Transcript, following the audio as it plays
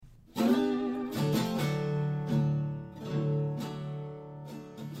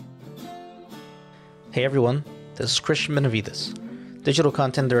Hey everyone, this is Christian Benavides, Digital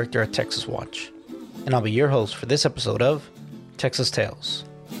Content Director at Texas Watch, and I'll be your host for this episode of Texas Tales.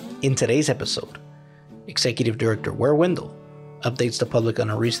 In today's episode, Executive Director Ware Wendell updates the public on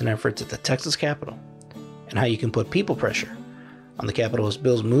our recent efforts at the Texas Capitol and how you can put people pressure on the Capitol as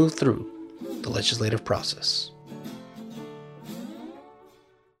bills move through the legislative process.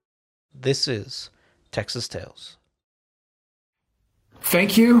 This is Texas Tales.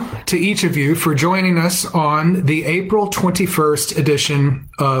 Thank you to each of you for joining us on the April 21st edition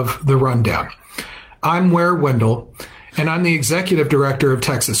of The Rundown. I'm Ware Wendell, and I'm the Executive Director of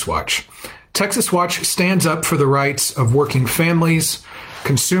Texas Watch. Texas Watch stands up for the rights of working families,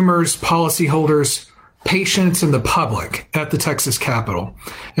 consumers, policyholders, patients, and the public at the Texas Capitol.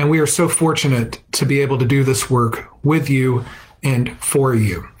 And we are so fortunate to be able to do this work with you and for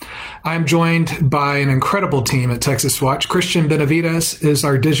you. I'm joined by an incredible team at Texas Watch. Christian Benavides is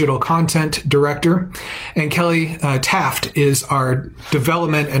our digital content director, and Kelly Taft is our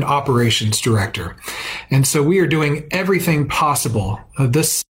development and operations director. And so we are doing everything possible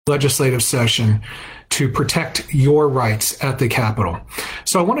this legislative session to protect your rights at the Capitol.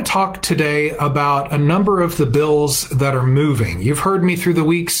 So I want to talk today about a number of the bills that are moving. You've heard me through the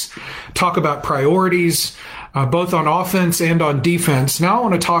weeks talk about priorities, both on offense and on defense. Now I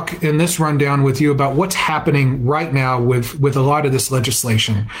want to talk in this rundown with you about what's happening right now with a lot of this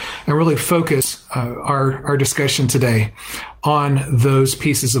legislation and really focus our discussion today on those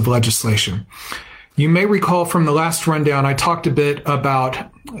pieces of legislation. You may recall from the last rundown, I talked a bit about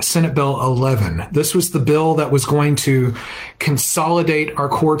Senate Bill 11. This was the bill that was going to consolidate our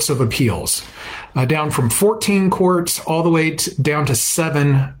courts of appeals, down from 14 courts all the way down to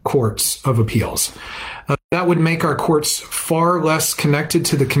 7 courts of appeals. That would make our courts far less connected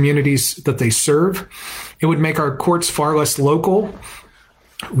to the communities that they serve. It would make our courts far less local.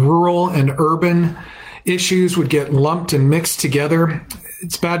 Rural and urban issues would get lumped and mixed together.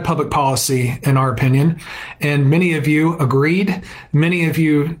 It's bad public policy, in our opinion, and many of you agreed. Many of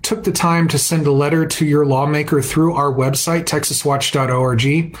you took the time to send a letter to your lawmaker through our website,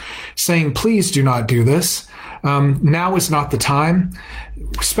 texaswatch.org, saying, please do not do this. Now is not the time,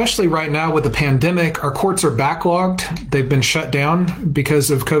 especially right now with the pandemic. Our courts are backlogged. They've been shut down because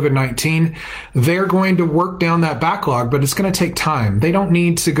of COVID-19. They're going to work down that backlog, but it's going to take time. They don't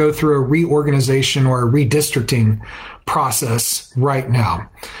need to go through a reorganization or a redistricting process right now.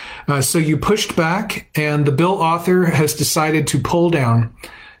 So you pushed back, and the bill author has decided to pull down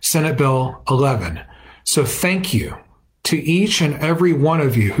Senate Bill 11. So thank you to each and every one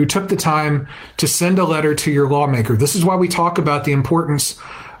of you who took the time to send a letter to your lawmaker. This is why we talk about the importance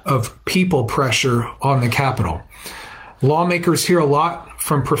of people pressure on the Capitol. Lawmakers hear a lot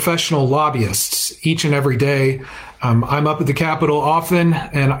from professional lobbyists each and every day. I'm up at the Capitol often,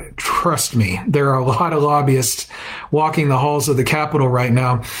 and trust me, there are a lot of lobbyists walking the halls of the Capitol right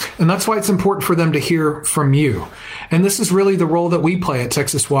now. And that's why it's important for them to hear from you. And this is really the role that we play at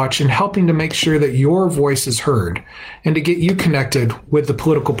Texas Watch in helping to make sure that your voice is heard and to get you connected with the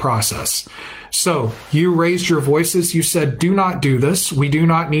political process. So you raised your voices. You said, do not do this. We do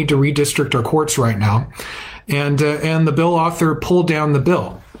not need to redistrict our courts right now. And the bill author pulled down the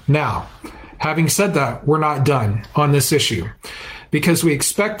bill. Now, having said that, we're not done on this issue because we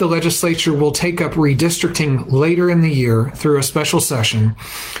expect the legislature will take up redistricting later in the year through a special session.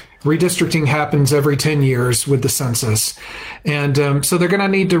 Redistricting happens every 10 years with the census. And so they're going to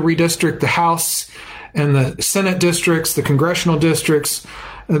need to redistrict the House and the Senate districts, the congressional districts.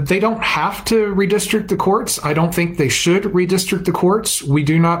 They don't have to redistrict the courts. I don't think they should redistrict the courts. We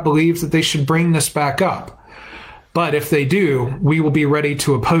do not believe that they should bring this back up. But if they do, we will be ready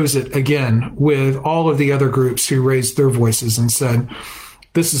to oppose it again with all of the other groups who raised their voices and said,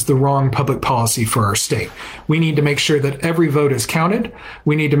 this is the wrong public policy for our state. We need to make sure that every vote is counted.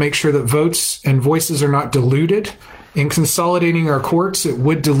 We need to make sure that votes and voices are not diluted. In consolidating our courts, it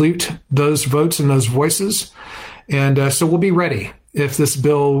would dilute those votes and those voices. And so we'll be ready if this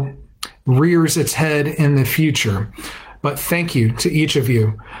bill rears its head in the future. But thank you to each of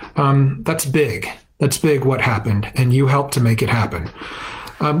you. That's big. That's big what happened, and you helped to make it happen.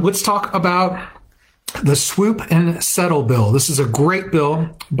 Let's talk about the Swoop and Settle bill. This is a great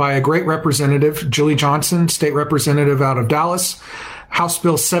bill by a great representative, Julie Johnson, state representative out of Dallas, House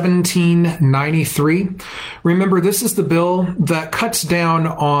Bill 1793. Remember, this is the bill that cuts down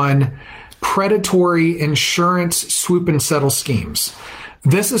on predatory insurance swoop and settle schemes.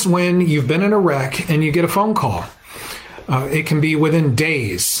 This is when you've been in a wreck and you get a phone call. It can be within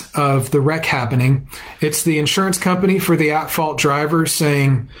days of the wreck happening. It's the insurance company for the at-fault driver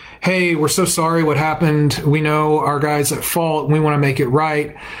saying, hey, we're so sorry what happened. We know our guy's at fault. We want to make it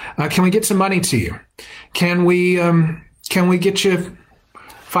right. Can we get some money to you? Can we get you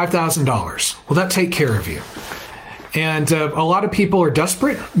 $5,000? Will that take care of you? And a lot of people are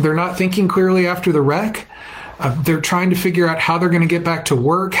desperate. They're not thinking clearly after the wreck. They're trying to figure out how they're going to get back to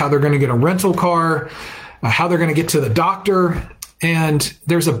work, how they're going to get a rental car, how they're going to get to the doctor. And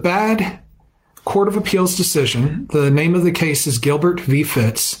there's a bad Court of Appeals decision. The name of the case is Gilbert v.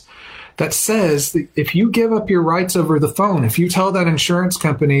 Fitz, that says that if you give up your rights over the phone, if you tell that insurance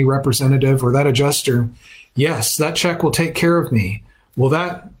company representative or that adjuster, yes, that check will take care of me, will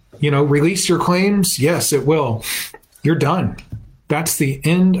that, release your claims? Yes, it will. You're done. That's the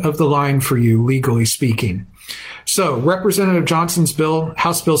end of the line for you, legally speaking. So Representative Johnson's bill,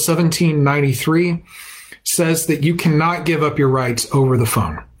 House Bill 1793, says that you cannot give up your rights over the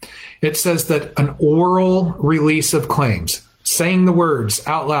phone. It says that an oral release of claims, saying the words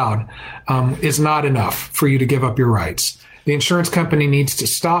out loud, is not enough for you to give up your rights. The insurance company needs to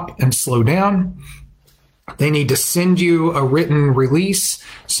stop and slow down. They need to send you a written release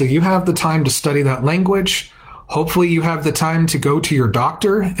so you have the time to study that language. Hopefully you have the time to go to your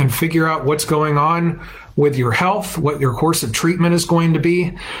doctor and figure out what's going on with your health, what your course of treatment is going to be,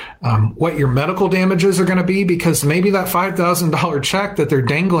 what your medical damages are going to be, because maybe that $5,000 check that they're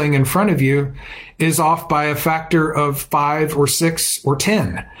dangling in front of you is off by a factor of 5 or 6 or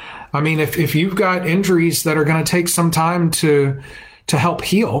 10. I mean, if you've got injuries that are going to take some time to help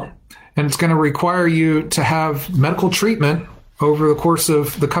heal, and it's going to require you to have medical treatment over the course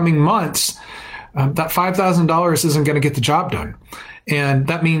of the coming months, that $5,000 isn't going to get the job done. And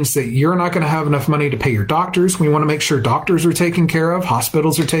that means that you're not going to have enough money to pay your doctors. We want to make sure doctors are taken care of,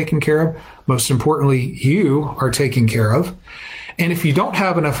 hospitals are taken care of. Most importantly, you are taken care of. And if you don't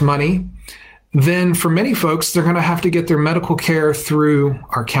have enough money, then for many folks, they're going to have to get their medical care through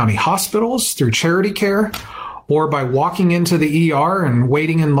our county hospitals, through charity care, or by walking into the ER and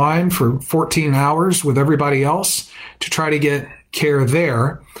waiting in line for 14 hours with everybody else to try to get care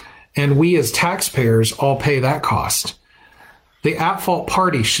there. And we as taxpayers all pay that cost. The at-fault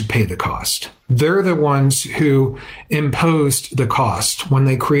party should pay the cost. They're the ones who imposed the cost when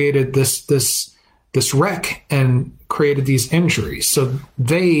they created this wreck and created these injuries. So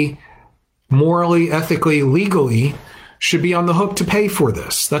they morally, ethically, legally should be on the hook to pay for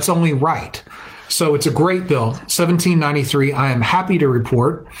this. That's only right. So it's a great bill, 1793. I am happy to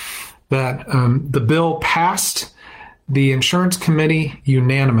report that the bill passed the insurance committee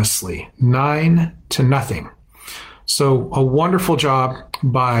unanimously, 9-0. So a wonderful job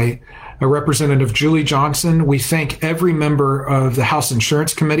by Representative Julie Johnson. We thank every member of the House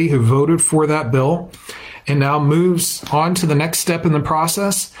Insurance Committee who voted for that bill and now moves on to the next step in the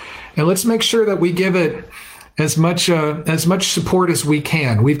process. And let's make sure that we give it as much support as we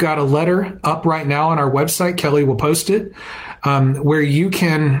can. We've got a letter up right now on our website. Kelly will post it, where you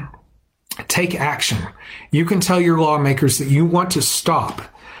can take action. You can tell your lawmakers that you want to stop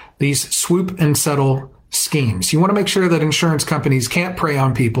these swoop and settle schemes. You want to make sure that insurance companies can't prey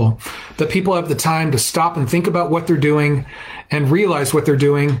on people, that people have the time to stop and think about what they're doing and realize what they're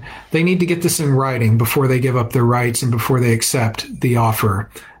doing. They need to get this in writing before they give up their rights and before they accept the offer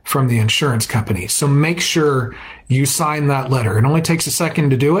from the insurance company. So make sure you sign that letter. It only takes a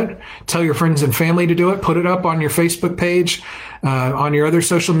second to do it. Tell your friends and family to do it. Put it up on your Facebook page, on your other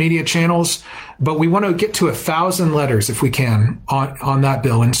social media channels. But we want to get to 1,000 letters if we can on that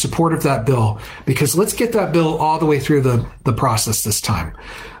bill, in support of that bill, because let's get that bill all the way through the process this time.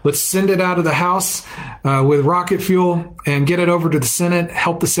 Let's send it out of the House with rocket fuel and get it over to the Senate.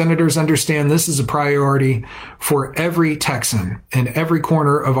 Help the senators understand this is a priority for every Texan in every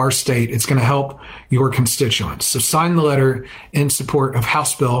corner of our state. It's going to help your constituents. So sign the letter in support of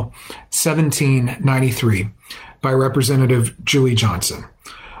House Bill 1793 by Representative Julie Johnson.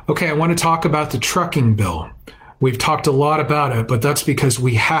 Okay, I want to talk about the trucking bill. We've talked a lot about it, but that's because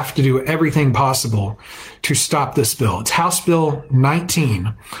we have to do everything possible to stop this bill. It's House Bill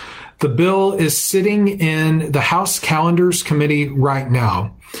 19. The bill is sitting in the House Calendars Committee right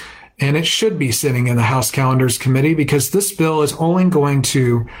now, and it should be sitting in the House Calendars Committee because this bill is only going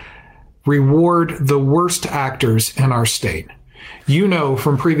to reward the worst actors in our state. You know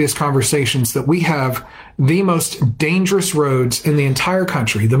from previous conversations that we have the most dangerous roads in the entire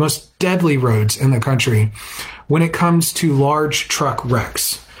country, the most deadly roads in the country when it comes to large truck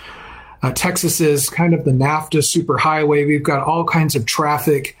wrecks. Texas is kind of the NAFTA superhighway. We've got all kinds of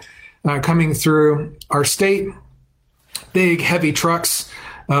traffic coming through our state, big, heavy trucks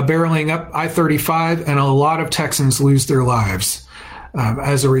barreling up I-35, and a lot of Texans lose their lives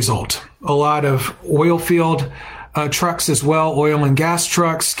as a result. A lot of oil field trucks as well, oil and gas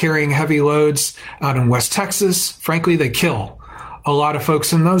trucks carrying heavy loads out in West Texas. Frankly, they kill a lot of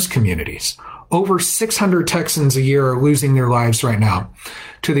folks in those communities. Over 600 Texans a year are losing their lives right now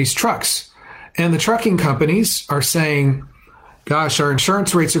to these trucks. And the trucking companies are saying, gosh, our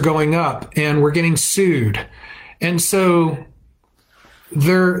insurance rates are going up and we're getting sued. And so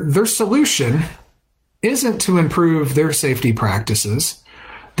their solution isn't to improve their safety practices.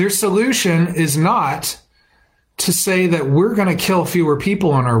 Their solution is not to say that we're going to kill fewer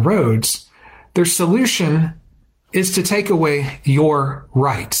people on our roads. Their solution is to take away your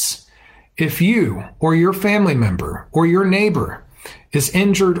rights. If you or your family member or your neighbor is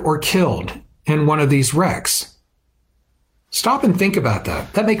injured or killed in one of these wrecks, stop and think about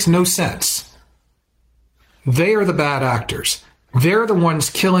that. That makes no sense. They are the bad actors. They're the ones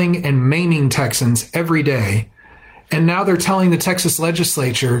killing and maiming Texans every day. And now they're telling the Texas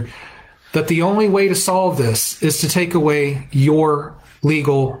legislature that the only way to solve this is to take away your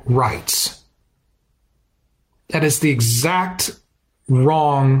legal rights. That is the exact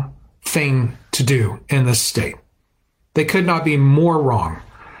wrong thing to do in this state. They could not be more wrong.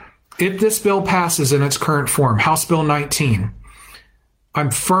 If this bill passes in its current form, House Bill 19,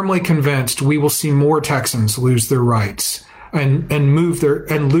 I'm firmly convinced we will see more Texans lose their rights and lose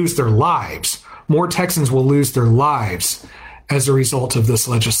their lives. More Texans will lose their lives as a result of this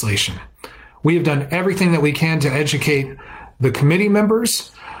legislation. We have done everything that we can to educate the committee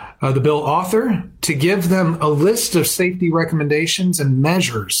members, the bill author, to give them a list of safety recommendations and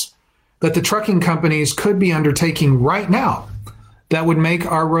measures that the trucking companies could be undertaking right now that would make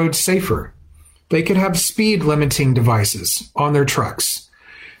our roads safer. They could have speed limiting devices on their trucks.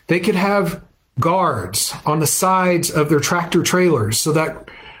 They could have guards on the sides of their tractor trailers so that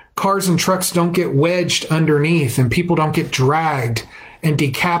cars and trucks don't get wedged underneath and people don't get dragged and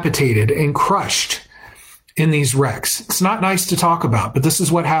decapitated and crushed in these wrecks. It's not nice to talk about, but this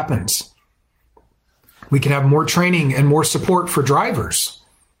is what happens. We can have more training and more support for drivers.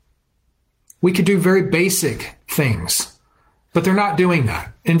 We could do very basic things, but they're not doing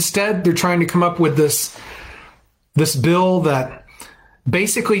that. Instead, they're trying to come up with this bill that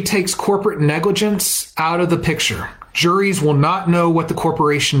basically takes corporate negligence out of the picture. Juries will not know what the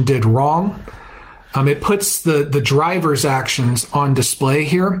corporation did wrong. It puts the driver's actions on display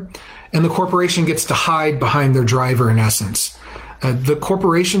here, and the corporation gets to hide behind their driver in essence. The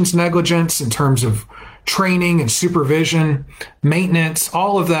corporation's negligence in terms of training and supervision, maintenance,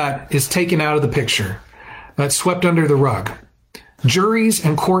 all of that is taken out of the picture. That's swept under the rug. Juries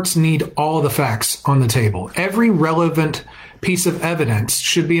and courts need all of the facts on the table. Every relevant piece of evidence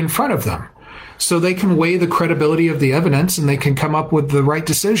should be in front of them so they can weigh the credibility of the evidence and they can come up with the right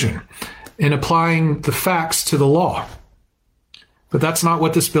decision in applying the facts to the law. But that's not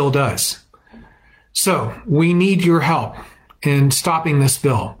what this bill does. So we need your help in stopping this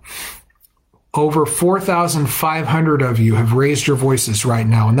bill. Over 4,500 of you have raised your voices right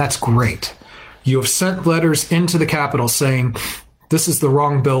now, and that's great. You have sent letters into the Capitol saying, this is the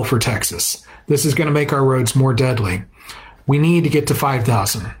wrong bill for Texas. This is going to make our roads more deadly. We need to get to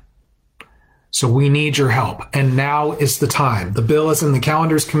 5,000. So we need your help. And now is the time. The bill is in the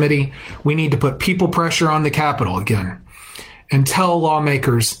calendars committee. We need to put people pressure on the Capitol again and tell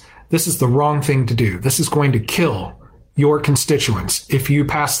lawmakers this is the wrong thing to do. This is going to kill your constituents if you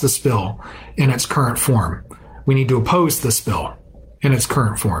pass this bill in its current form. We need to oppose this bill in its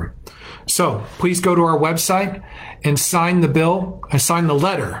current form. So please go to our website and sign the bill. Sign the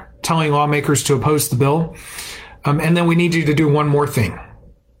letter telling lawmakers to oppose the bill. And then we need you to do one more thing.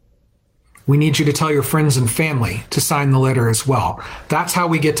 We need you to tell your friends and family to sign the letter as well. That's how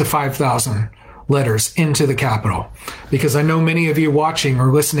we get to 5,000 letters into the Capitol, because I know many of you watching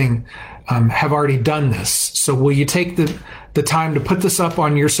or listening have already done this. So will you take the time to put this up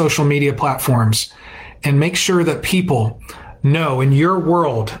on your social media platforms and make sure that people know in your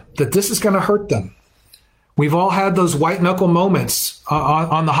world that this is going to hurt them? We've all had those white knuckle moments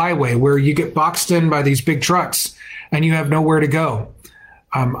on the highway where you get boxed in by these big trucks and you have nowhere to go.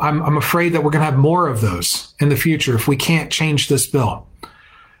 I'm afraid that we're going to have more of those in the future if we can't change this bill.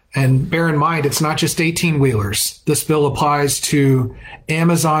 And bear in mind, it's not just 18-wheelers. This bill applies to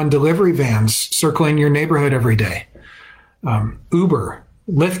Amazon delivery vans circling your neighborhood every day. Uber,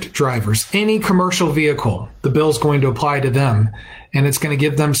 Lyft drivers, any commercial vehicle, the bill is going to apply to them, and it's going to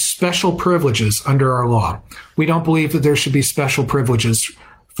give them special privileges under our law. We don't believe that there should be special privileges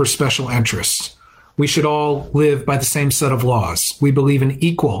for special interests. We should all live by the same set of laws. We believe in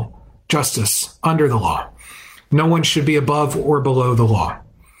equal justice under the law. No one should be above or below the law.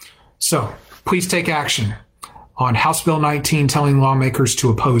 So please take action on House Bill 19 telling lawmakers to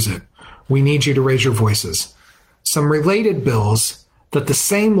oppose it. We need you to raise your voices. Some related bills that the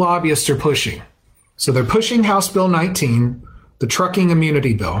same lobbyists are pushing. So they're pushing House Bill 19, the trucking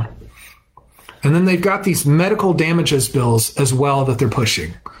immunity bill. And then they've got these medical damages bills as well that they're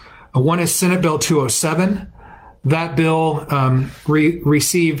pushing. One is Senate Bill 207. That bill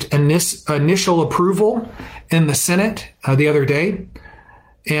received initial approval in the Senate the other day.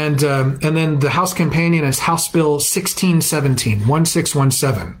 And then the House companion is House Bill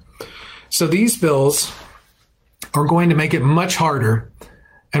 1617. So these bills are going to make it much harder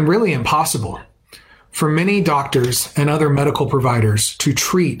and really impossible for many doctors and other medical providers to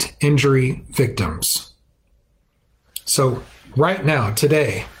treat injury victims. So right now,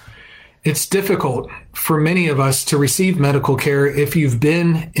 today, it's difficult for many of us to receive medical care if you've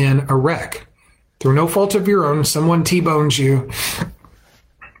been in a wreck. Through no fault of your own, someone T-bones you.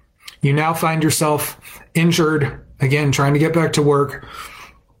 You now find yourself injured, again, trying to get back to work.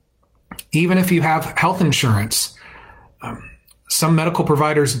 Even if you have health insurance, some medical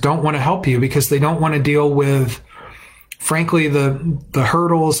providers don't want to help you because they don't want to deal with, frankly, the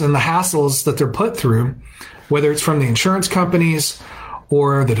hurdles and the hassles that they're put through, whether it's from the insurance companies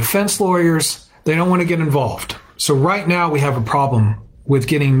or the defense lawyers. They don't want to get involved. So right now we have a problem with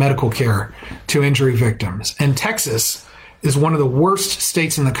getting medical care to injury victims. And Texas is one of the worst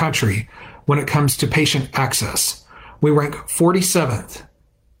states in the country when it comes to patient access. We rank 47th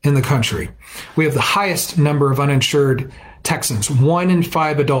in the country. We have the highest number of uninsured Texans. 1 in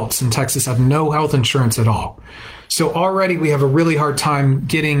 5 adults in Texas have no health insurance at all. So already we have a really hard time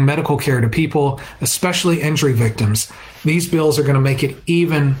getting medical care to people, especially injury victims. These bills are going to make it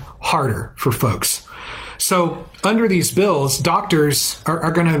even harder for folks. So under these bills, doctors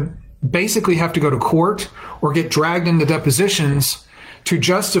are going to basically have to go to court or get dragged into depositions to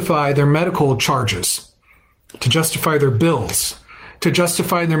justify their medical charges, to justify their bills, to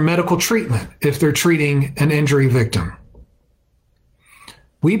justify their medical treatment if they're treating an injury victim.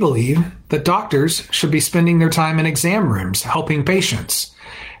 We believe that doctors should be spending their time in exam rooms helping patients,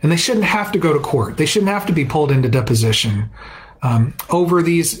 and they shouldn't have to go to court. They shouldn't have to be pulled into deposition over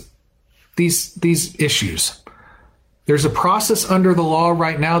these issues. There's a process under the law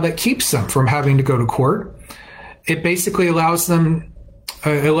right now that keeps them from having to go to court. It basically allows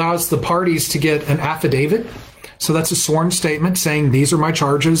the parties to get an affidavit. So that's a sworn statement saying, these are my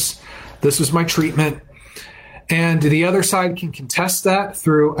charges, this was my treatment. And the other side can contest that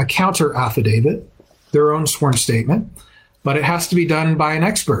through a counter affidavit, their own sworn statement, but it has to be done by an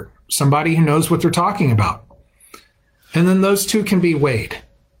expert, somebody who knows what they're talking about. And then those two can be weighed.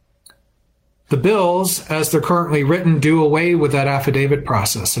 The bills, as they're currently written, do away with that affidavit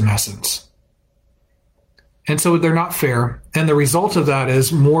process in essence. And so they're not fair. And the result of that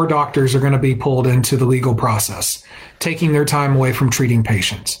is more doctors are going to be pulled into the legal process, taking their time away from treating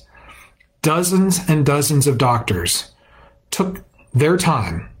patients. Dozens and dozens of doctors took their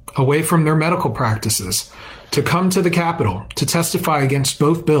time away from their medical practices to come to the Capitol to testify against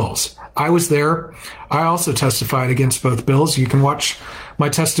both bills. I was there. I also testified against both bills. You can watch my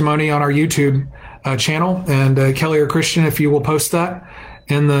testimony on our YouTube channel, and Kelly or Christian, if you will post that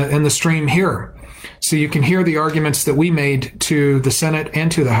in the stream here, so you can hear the arguments that we made to the Senate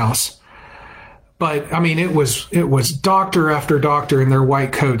and to the House. But I mean, it was doctor after doctor in their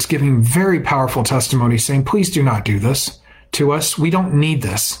white coats giving very powerful testimony saying, please do not do this to us. We don't need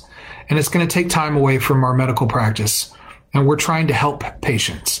this. And it's going to take time away from our medical practice. And we're trying to help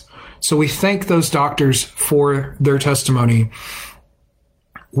patients. So we thank those doctors for their testimony.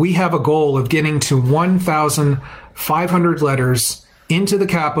 We have a goal of getting to 1,500 letters into the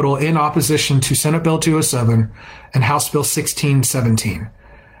Capitol in opposition to Senate Bill 207 and House Bill 1617.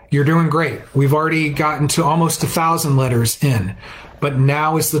 You're doing great. We've already gotten to almost 1,000 letters in, but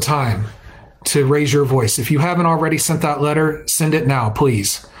now is the time to raise your voice. If you haven't already sent that letter, send it now,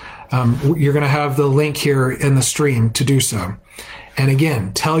 please. You're going to have the link here in the stream to do so. And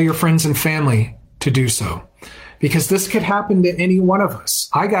again, tell your friends and family to do so, because this could happen to any one of us.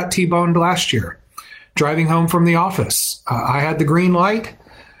 I got T-boned last year, driving home from the office. I had the green light.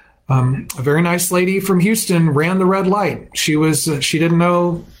 A very nice lady from Houston ran the red light. She didn't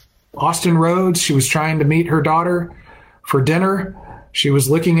know Austin roads. She was trying to meet her daughter for dinner. She was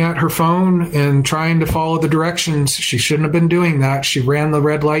looking at her phone and trying to follow the directions. She shouldn't have been doing that. She ran the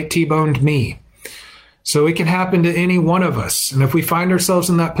red light, T-boned me. So it can happen to any one of us. And if we find ourselves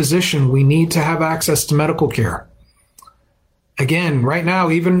in that position, we need to have access to medical care. Again, right now,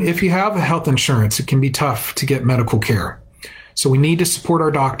 even if you have health insurance, it can be tough to get medical care. So we need to support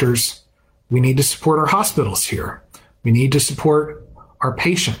our doctors. We need to support our hospitals here. We need to support our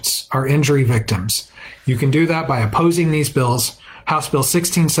patients, our injury victims. You can do that by opposing these bills, House Bill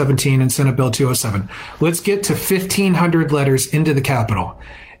 1617 and Senate Bill 207. Let's get to 1,500 letters into the Capitol.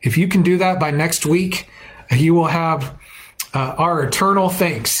 If you can do that by next week, you will have our eternal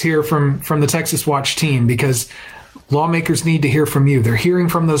thanks here from the Texas Watch team, because lawmakers need to hear from you. They're hearing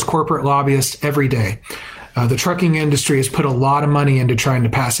from those corporate lobbyists every day. The trucking industry has put a lot of money into trying to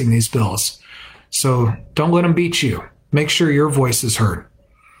passing these bills. So don't let them beat you. Make sure your voice is heard.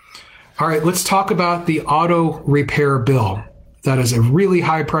 All right, let's talk about the auto repair bill. That is a really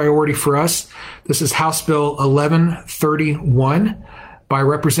high priority for us. This is House Bill 1131 by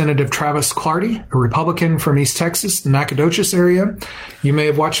Representative Travis Clardy, a Republican from East Texas, the Nacogdoches area. You may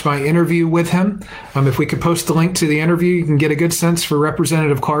have watched my interview with him. If we could post the link to the interview, you can get a good sense for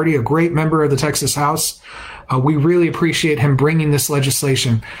Representative Clardy, a great member of the Texas House. We really appreciate him bringing this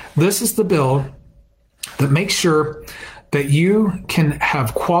legislation. This is the bill that makes sure that you can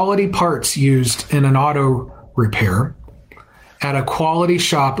have quality parts used in an auto repair at a quality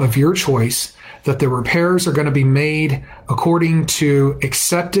shop of your choice, that the repairs are going to be made according to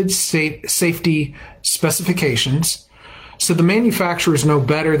accepted safety specifications, so the manufacturers know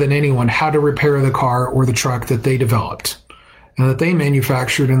better than anyone how to repair the car or the truck that they developed and that they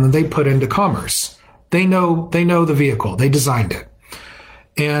manufactured and that they put into commerce. They know the vehicle. They designed it.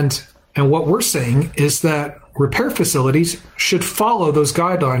 And what we're saying is that repair facilities should follow those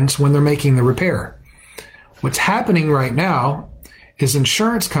guidelines when they're making the repair. What's happening right now is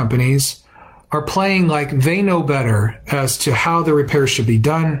insurance companies are playing like they know better as to how the repair should be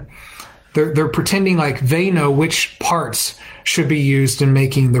done. They're pretending like they know which parts should be used in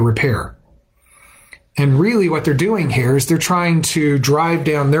making the repair. And really what they're doing here is they're trying to drive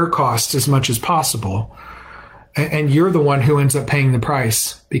down their costs as much as possible. And you're the one who ends up paying the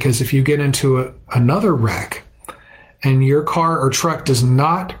price, because if you get into another wreck and your car or truck does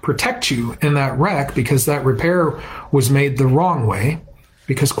not protect you in that wreck because that repair was made the wrong way,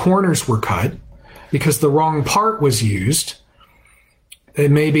 because corners were cut, because the wrong part was used, it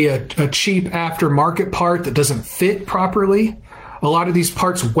may be a cheap aftermarket part that doesn't fit properly. A lot of these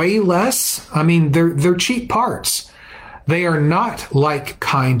parts weigh less. I mean, they're cheap parts. They are not like,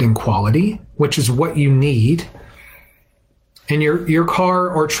 kind, and quality, which is what you need. And your car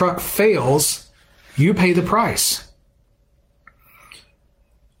or truck fails, you pay the price.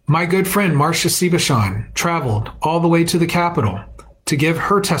 My good friend Marcia Sibachon traveled all the way to the Capitol to give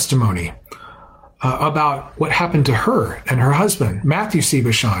her testimony about what happened to her and her husband, Matthew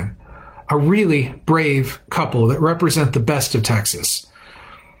Sibachon, a really brave couple that represent the best of Texas.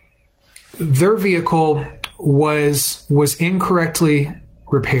 Their vehicle was incorrectly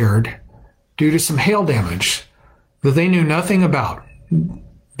repaired due to some hail damage that they knew nothing about.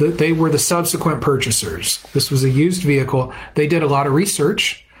 That they were the subsequent purchasers. This was a used vehicle. They did a lot of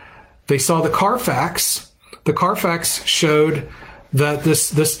research. They saw the Carfax. The Carfax showed that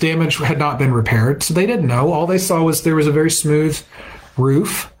this damage had not been repaired. So they didn't know. All they saw was there was a very smooth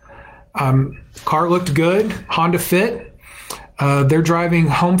roof. Car looked good. Honda Fit. They're driving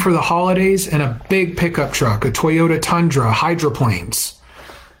home for the holidays in a big pickup truck, a Toyota Tundra hydroplanes.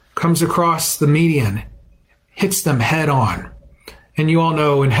 Comes across the median, hits them head on. And you all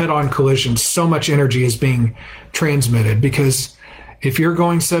know in head-on collisions, so much energy is being transmitted, because if you're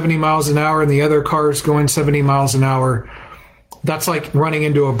going 70 miles an hour and the other car is going 70 miles an hour, that's like running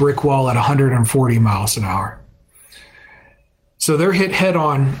into a brick wall at 140 miles an hour. So they're hit head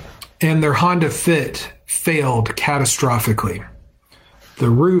on, and their Honda Fit failed catastrophically. The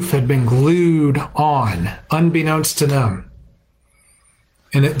roof had been glued on, unbeknownst to them.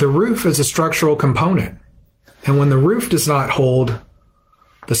 And the roof is a structural component. And when the roof does not hold,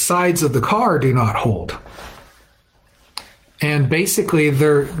 the sides of the car do not hold. And basically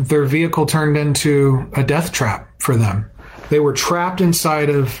their vehicle turned into a death trap for them. They were trapped inside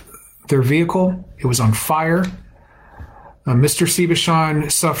of their vehicle. It was on fire. Mr.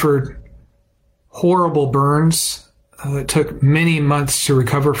 Sibachon suffered horrible burns that took many months to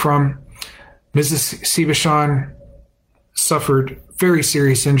recover from. Mrs. Sibachon suffered very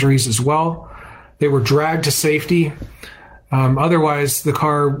serious injuries as well. They were dragged to safety. Otherwise, the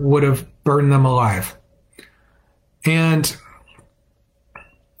car would have burned them alive. And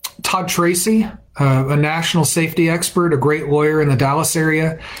Todd Tracy, a national safety expert, a great lawyer in the Dallas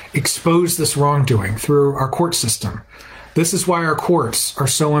area, exposed this wrongdoing through our court system. This is why our courts are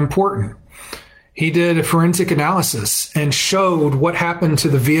so important. He did a forensic analysis and showed what happened to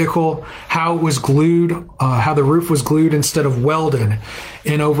the vehicle, how it was glued, how the roof was glued instead of welded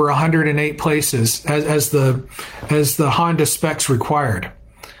in over 108 places as the Honda specs required.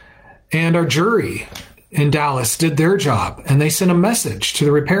 And our jury in Dallas did their job, and they sent a message to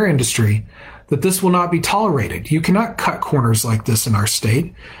the repair industry that this will not be tolerated. You cannot cut corners like this in our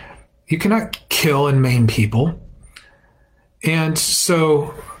state. You cannot kill and maim people. And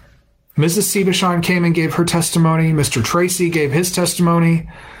so Mrs. Sebashan came and gave her testimony. Mr. Tracy gave his testimony.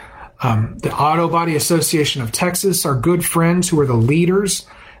 The Auto Body Association of Texas, our good friends who are the leaders.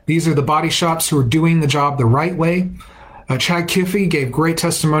 These are the body shops who are doing the job the right way. Chad Kiffey gave great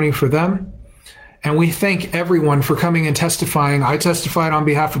testimony for them. And we thank everyone for coming and testifying. I testified on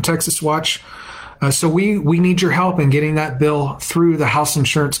behalf of Texas Watch. So we need your help in getting that bill through the House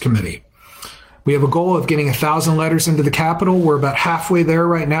Insurance Committee. We have a goal of getting 1,000 letters into the Capitol. We're about halfway there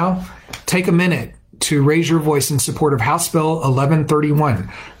right now. Take a minute to raise your voice in support of House Bill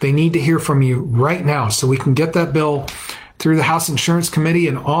 1131. They need to hear from you right now so we can get that bill through the House Insurance Committee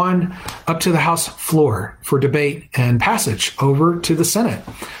and on up to the House floor for debate and passage over to the Senate.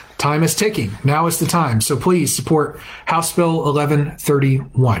 Time is ticking. Now is the time. So please support House Bill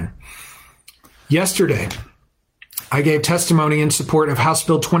 1131. Yesterday, I gave testimony in support of House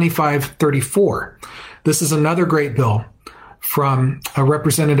Bill 2534. This is another great bill from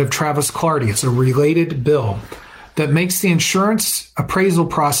Representative Travis Clardy. It's a related bill that makes the insurance appraisal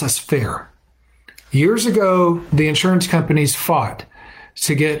process fair. Years ago, the insurance companies fought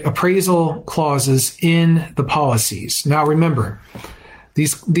to get appraisal clauses in the policies. Now remember,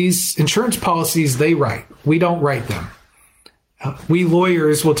 these insurance policies, they write. We don't write them. We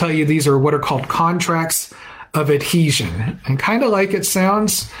lawyers will tell you these are what are called contracts of adhesion. And kind of like it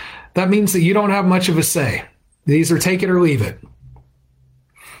sounds, that means that you don't have much of a say. These are take it or leave it.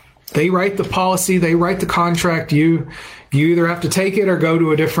 They write the policy, they write the contract. You either have to take it or go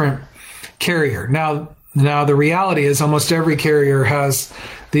to a different carrier. Now the reality is almost every carrier has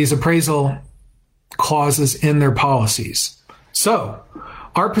these appraisal clauses in their policies. So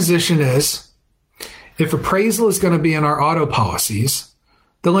our position is, if appraisal is going to be in our auto policies,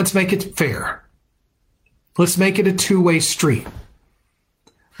 then let's make it fair. Let's make it a two-way street.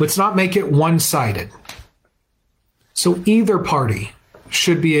 Let's not make it one-sided. So either party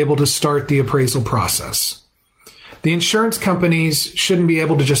should be able to start the appraisal process. The insurance companies shouldn't be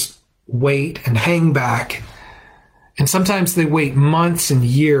able to just wait and hang back. And sometimes they wait months and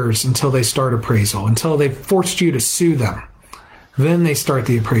years until they start appraisal, until they've forced you to sue them. Then they start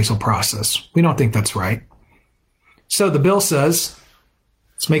the appraisal process. We don't think that's right. So the bill says,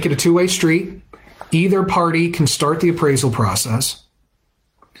 let's make it a two-way street. Either party can start the appraisal process.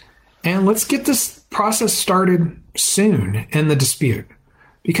 And let's get this process started soon in the dispute,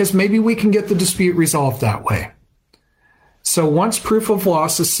 because maybe we can get the dispute resolved that way. So once proof of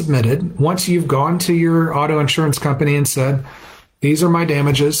loss is submitted, once you've gone to your auto insurance company and said, these are my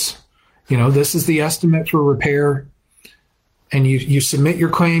damages, this is the estimate for repair, and you submit your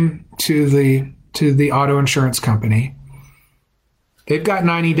claim to the auto insurance company, they've got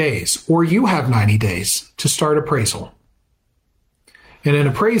 90 days, or you have 90 days to start appraisal. And in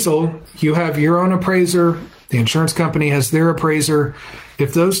appraisal, you have your own appraiser, the insurance company has their appraiser.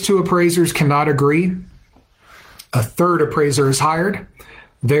 If those two appraisers cannot agree, a third appraiser is hired.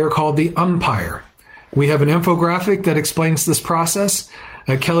 They're called the umpire. We have an infographic that explains this process.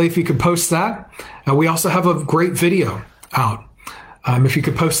 Kelly, if you could post that. We also have a great video out. If you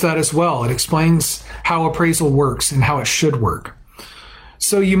could post that as well. It explains how appraisal works and how it should work.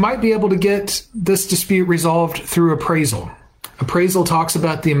 So you might be able to get this dispute resolved through appraisal. Appraisal talks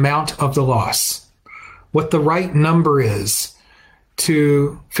about the amount of the loss, what the right number is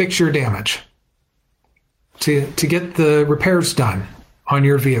to fix your damage, to get the repairs done on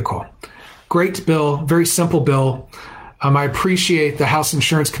your vehicle. Great bill, very simple bill. I appreciate the House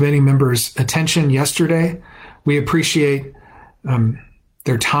Insurance Committee members' attention yesterday. We appreciate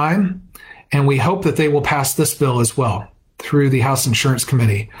their time, and we hope that they will pass this bill as well through the House Insurance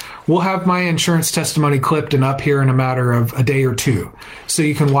Committee. We'll have my insurance testimony clipped and up here in a matter of a day or two, so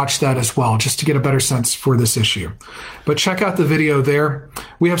you can watch that as well, just to get a better sense for this issue. But check out the video there.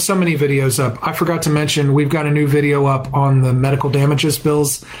 We have so many videos up. I forgot to mention, we've got a new video up on the medical damages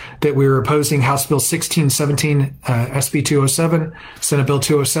bills that we were opposing, House Bill 1617, SB 207, Senate Bill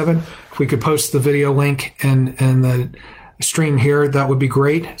 207. If we could post the video link in the stream here, that would be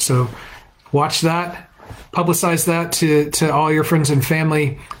great. So watch that. Publicize that to all your friends and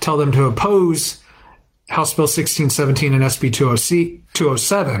family. Tell them to oppose House Bill 1617 and SB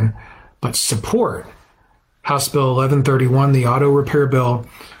 207, but support House Bill 1131, the auto repair bill,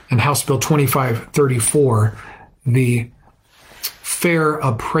 and House Bill 2534, the fair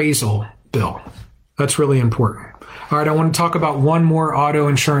appraisal bill. That's really important. All right, I want to talk about one more auto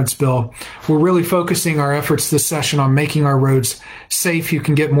insurance bill. We're really focusing our efforts this session on making our roads safe. You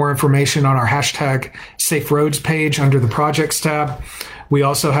can get more information on our hashtag Safe Roads page under the Projects tab. We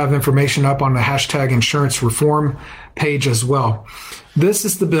also have information up on the hashtag Insurance Reform page as well. This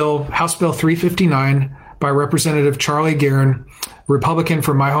is the bill, House Bill 359 by Representative Charlie Guerin, Republican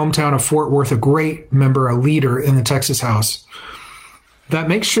from my hometown of Fort Worth, a great member, a leader in the Texas House, that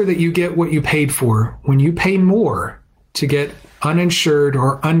makes sure that you get what you paid for when you pay more to get uninsured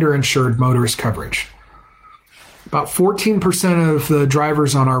or underinsured motorist coverage. About 14% of the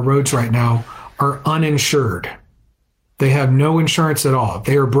drivers on our roads right now are uninsured. They have no insurance at all.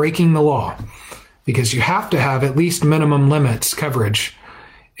 They are breaking the law because you have to have at least minimum limits coverage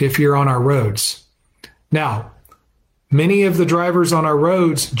if you're on our roads. Now, many of the drivers on our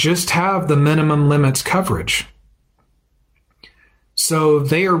roads just have the minimum limits coverage. So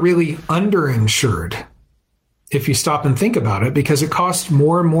they are really underinsured if you stop and think about it, because it costs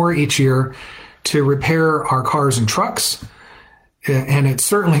more and more each year to repair our cars and trucks. And it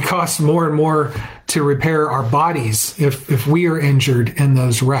certainly costs more and more to repair our bodies if we are injured in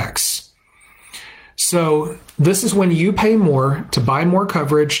those wrecks. So this is when you pay more to buy more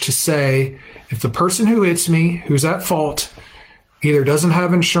coverage to say, if the person who hits me, who's at fault, either doesn't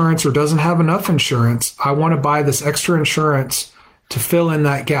have insurance or doesn't have enough insurance, I want to buy this extra insurance to fill in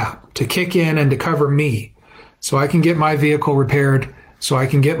that gap, to kick in and to cover me so I can get my vehicle repaired, so I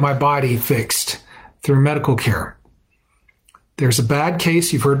can get my body fixed through medical care. There's a bad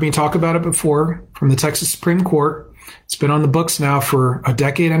case, you've heard me talk about it before, from the Texas Supreme Court. It's been on the books now for a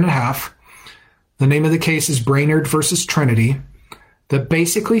decade and a half. The name of the case is Brainerd versus Trinity, that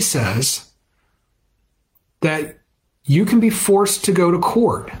basically says that you can be forced to go to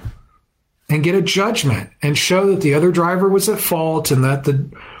court and get a judgment and show that the other driver was at fault and that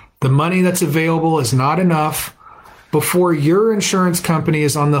the money that's available is not enough before your insurance company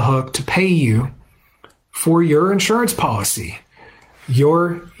is on the hook to pay you for your insurance policy,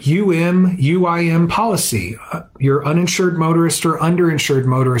 your UIM policy, your uninsured motorist or underinsured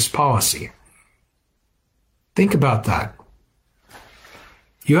motorist policy. Think about that.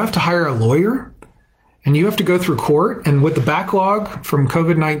 You have to hire a lawyer and you have to go through court. And with the backlog from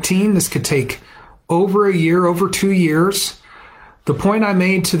COVID-19, this could take over a year, over 2 years. The point I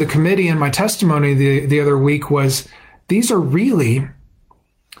made to the committee in my testimony the other week was these are really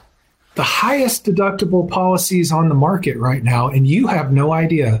the highest deductible policies on the market right now, and you have no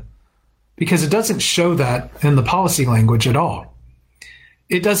idea because it doesn't show that in the policy language at all.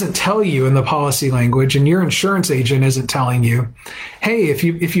 It doesn't tell you in the policy language, and your insurance agent isn't telling you, hey, if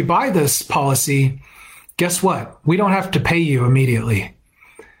you buy this policy, guess what? We don't have to pay you immediately.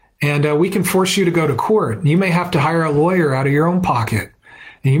 And we can force you to go to court. You may have to hire a lawyer out of your own pocket.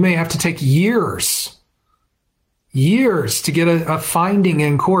 And you may have to take years to get a finding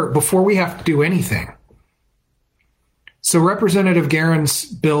in court before we have to do anything. So Representative Guerin's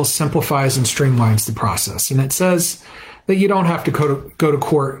bill simplifies and streamlines the process. And it says that you don't have to go to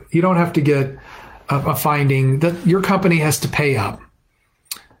court. You don't have to get a finding, that your company has to pay up.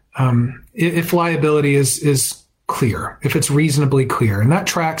 If liability is clear, if it's reasonably clear. And that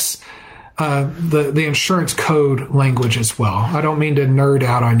tracks the insurance code language as well. I don't mean to nerd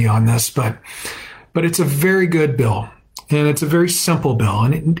out on you on this, but it's a very good bill, and it's a very simple bill,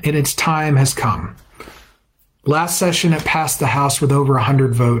 and its time has come. Last session, it passed the House with over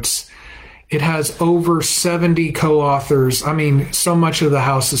 100 votes. It has over 70 co-authors. I mean, so much of the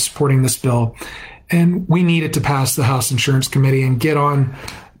House is supporting this bill, and we need it to pass the House Insurance Committee and get on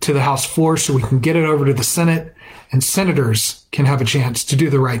to the House floor so we can get it over to the Senate, and senators can have a chance to do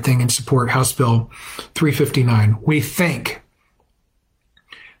the right thing and support House Bill 359. We thank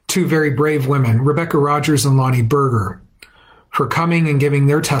two very brave women, Rebecca Rogers and Lonnie Berger, for coming and giving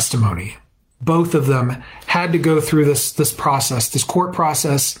their testimony. Both of them had to go through this process, this court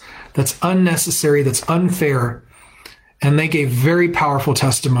process that's unnecessary, that's unfair, and they gave very powerful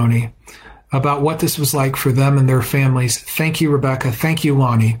testimony about what this was like for them and their families. Thank you, Rebecca. Thank you,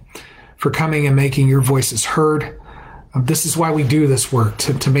 Lonnie, for coming and making your voices heard. This is why we do this work,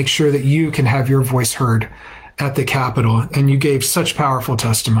 to make sure that you can have your voice heard at the Capitol, and you gave such powerful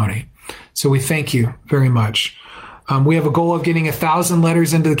testimony. So we thank you very much. We have a goal of getting 1,000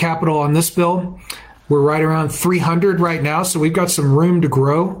 letters into the Capitol on this bill. We're right around 300 right now, so we've got some room to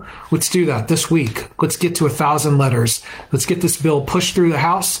grow. Let's do that this week. Let's get to 1,000 letters. Let's get this bill pushed through the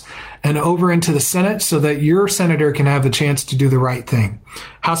House and over into the Senate so that your senator can have the chance to do the right thing.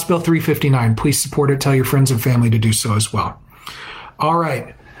 House Bill 359, please support it. Tell your friends and family to do so as well. All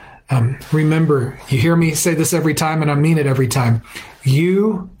right. Remember, you hear me say this every time, and I mean it every time.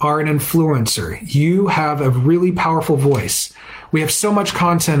 You are an influencer. You have a really powerful voice. We have so much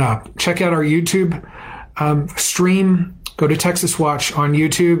content up. Check out our YouTube stream. Go to Texas Watch on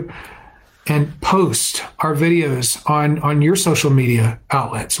YouTube and post our videos on your social media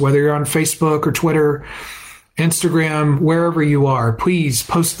outlets, whether you're on Facebook or Twitter, Instagram, wherever you are. Please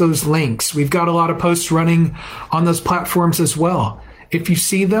post those links. We've got a lot of posts running on those platforms as well. If you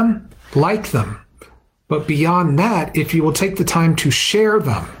see them, like them. But beyond that, if you will take the time to share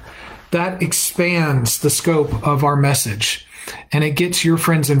them, that expands the scope of our message, and it gets your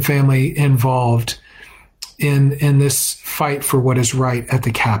friends and family involved in this fight for what is right at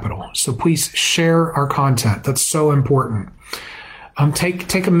the Capitol. So please share our content. That's so important.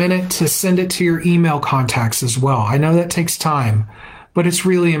 Take a minute to send it to your email contacts as well. I know that takes time, but it's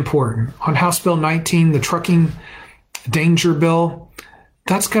really important. On House Bill 19, the trucking danger bill,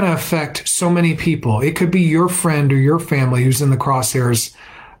 that's going to affect so many people. It could be your friend or your family who's in the crosshairs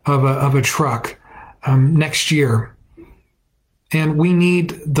of a truck next year. And we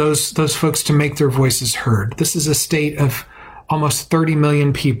need those folks to make their voices heard. This is a state of almost 30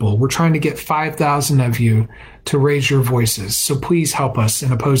 million people. We're trying to get 5,000 of you to raise your voices. So please help us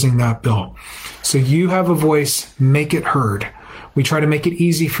in opposing that bill. So you have a voice, make it heard. We try to make it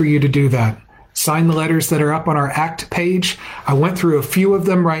easy for you to do that. Sign the letters that are up on our ACT page. I went through a few of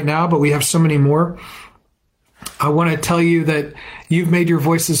them right now, but we have so many more. I want to tell you that you've made your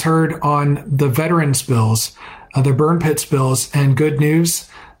voices heard on the veterans bills, the burn pits bills, and good news,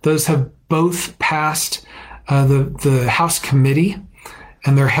 those have both passed the House committee,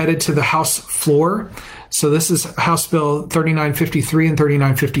 and they're headed to the House floor. So this is House Bill 3953 and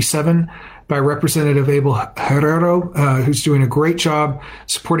 3957 by Representative Abel Herrero, who's doing a great job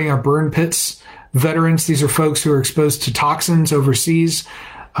supporting our burn pits veterans. These are folks who are exposed to toxins overseas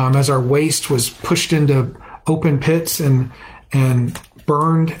as our waste was pushed into open pits and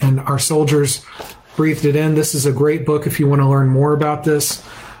burned, and our soldiers breathed it in. This is a great book if you want to learn more about this.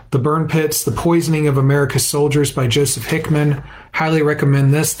 The Burn Pits, The Poisoning of America's Soldiers by Joseph Hickman. Highly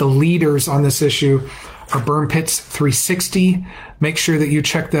recommend this. The leaders on this issue are Burn Pits 360. Make sure that you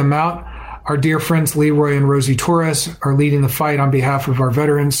check them out. Our dear friends Leroy and Rosie Torres are leading the fight on behalf of our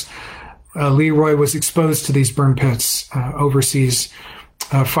veterans. Leroy was exposed to these burn pits overseas,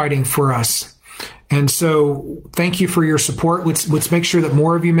 fighting for us. And so thank you for your support. Let's make sure that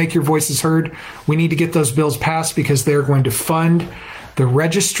more of you make your voices heard. We need to get those bills passed because they're going to fund the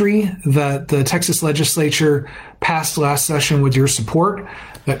registry that the Texas legislature passed last session with your support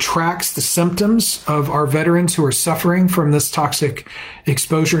that tracks the symptoms of our veterans who are suffering from this toxic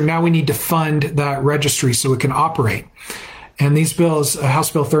exposure. Now we need to fund that registry so it can operate. And these bills, House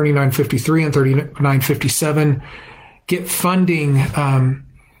Bill 3953 and 3957, get funding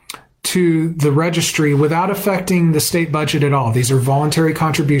to the registry without affecting the state budget at all. These are voluntary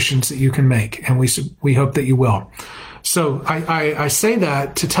contributions that you can make, and we hope that you will. So I say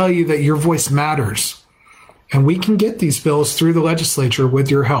that to tell you that your voice matters, and we can get these bills through the legislature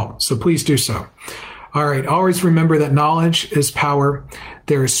with your help. So please do so. All right. Always remember that knowledge is power.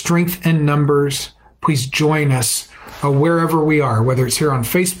 There is strength in numbers. Please join us wherever we are, whether it's here on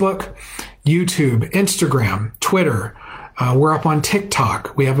Facebook, YouTube, Instagram, Twitter. We're up on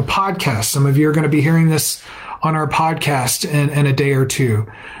TikTok. We have a podcast. Some of you are going to be hearing this on our podcast in a day or two.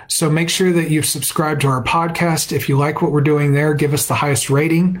 So make sure that you've subscribed to our podcast. If you like what we're doing there, give us the highest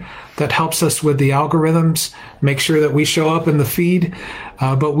rating. That helps us with the algorithms. Make sure that we show up in the feed.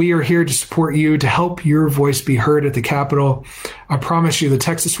 But we are here to support you, to help your voice be heard at the Capitol. I promise you the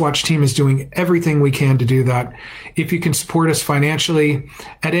Texas Watch team is doing everything we can to do that. If you can support us financially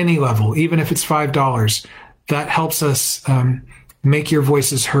at any level, even if it's $5, that helps us make your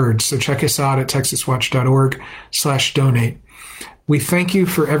voices heard. So check us out at texaswatch.org/donate. We thank you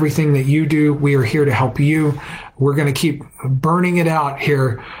for everything that you do. We are here to help you. We're going to keep burning it out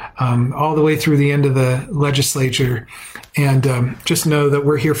here all the way through the end of the legislature. And just know that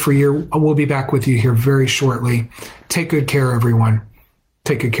we're here for you. We'll be back with you here very shortly. Take good care, everyone.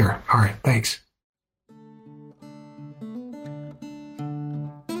 Take good care. All right. Thanks.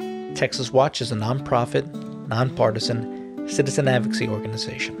 Texas Watch is a nonprofit, nonpartisan citizen advocacy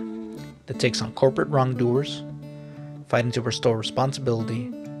organization that takes on corporate wrongdoers, fighting to restore responsibility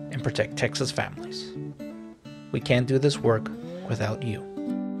and protect Texas families. We can't do this work without you.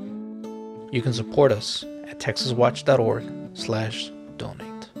 You can support us at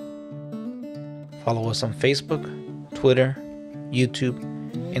texaswatch.org/donate. Follow us on Facebook, Twitter, YouTube,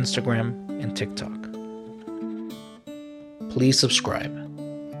 Instagram, and TikTok. Please subscribe.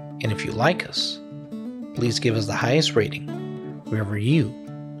 And if you like us, please give us the highest rating wherever you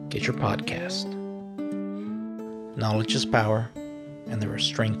get your podcast. Knowledge is power, and there is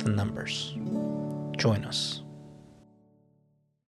strength in numbers. Join us.